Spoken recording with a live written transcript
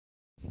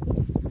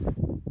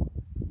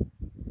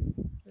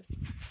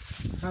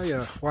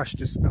I washed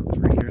this about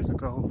 3 years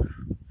ago.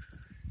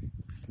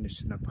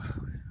 Finishing up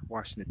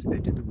washing it today.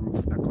 Did the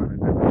roof, not climbing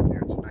back up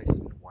there. It's nice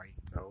and white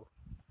though.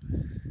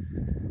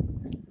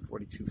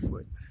 42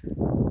 foot.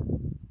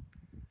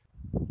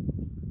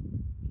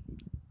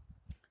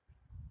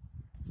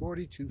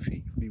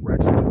 Feet. Be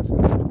right for those.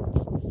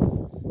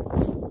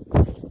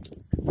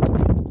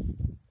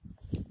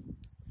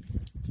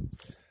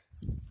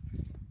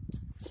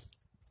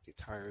 Get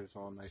tires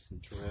all nice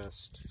and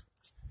dressed.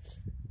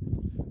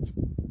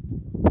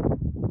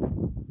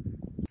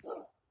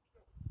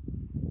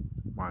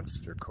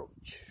 Monster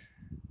Coach.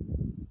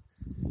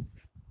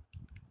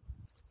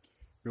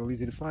 Real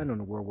easy to find on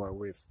the World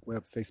Wide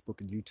Web,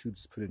 Facebook and YouTube.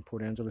 Just put in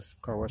Port Angeles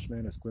Car Wash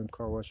Man or Sequim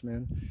Car Wash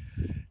Man,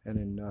 and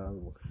then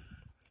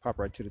pop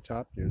right to the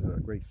top. There's a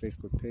great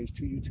Facebook page,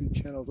 2 YouTube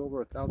channels, over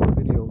 1,000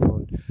 videos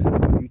on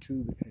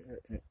YouTube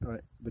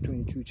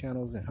between the 2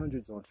 channels, and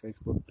hundreds on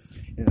Facebook,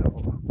 and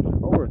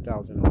over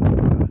 1,000 on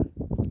the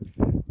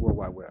World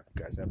Wide Web.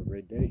 You guys have a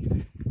great day.